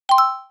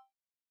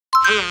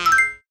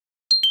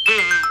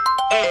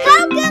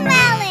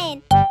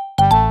CoComelon!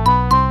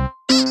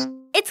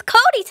 It's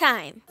Cody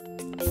time!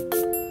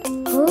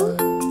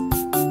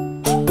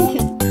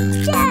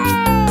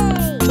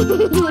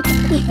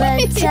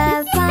 Let's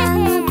have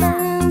fun with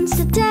balloons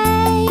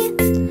today.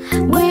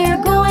 We're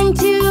going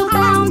to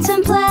bounce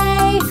and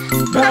play,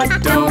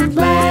 but don't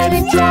let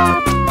it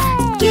drop.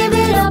 Give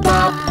it a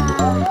pop.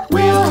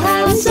 We'll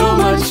have so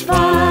much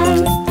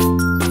fun.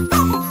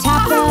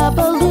 Tap the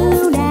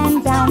balloon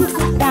and bounce,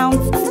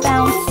 bounce,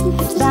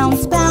 bounce,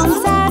 bounce,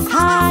 bounce as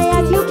high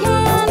as you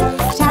can.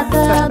 Tap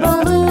the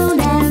balloon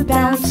and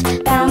bounce,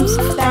 bounce,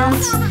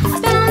 bounce,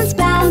 bounce,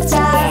 bounce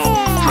as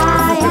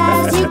high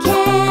as you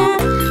can.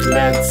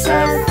 Let's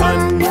have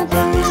fun with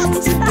balloons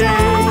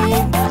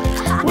today.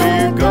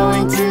 We're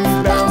going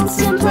to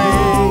bounce and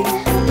play,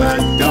 but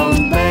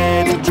don't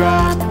let it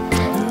drop.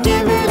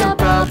 Give it a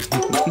pop.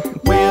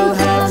 We'll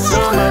have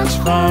so much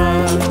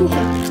fun.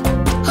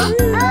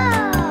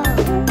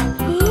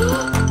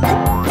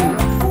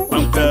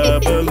 Bump the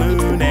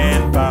balloon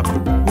and pop,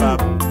 pop,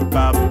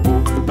 pop,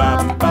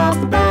 pop,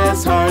 pop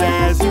as hard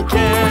as you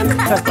can.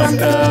 Bump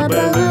the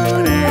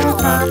balloon and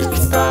pop,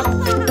 pop,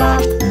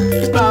 pop,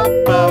 pop,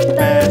 pop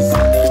as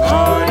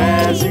hard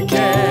as you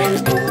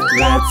can.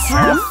 Let's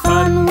have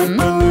fun with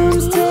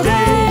balloons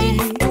today.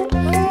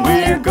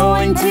 We're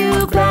going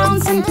to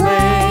bounce and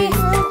play,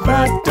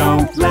 but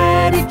don't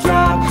let it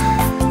drop.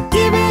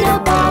 Give it a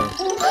pop.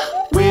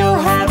 We'll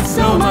have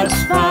so much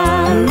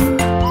fun.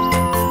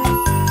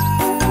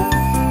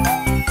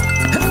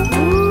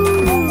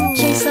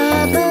 Chase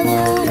the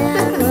balloon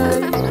and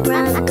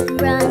run, run,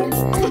 run,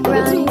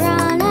 run,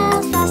 run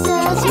as fast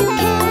as you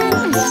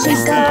can.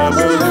 Chase the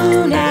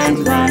balloon and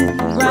run,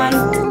 run,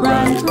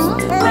 run,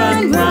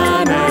 run,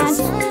 run as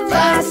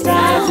fast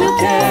as you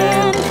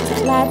can.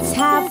 Let's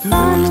have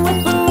fun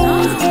with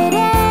balloons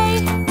today.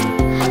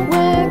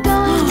 We're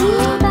going to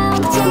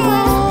bounce and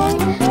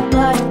play,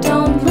 but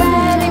don't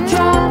let it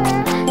drop.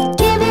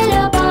 Give it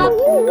a pop.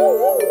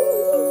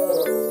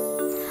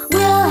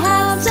 We'll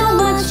have so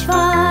much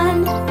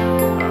fun.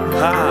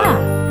 Ha!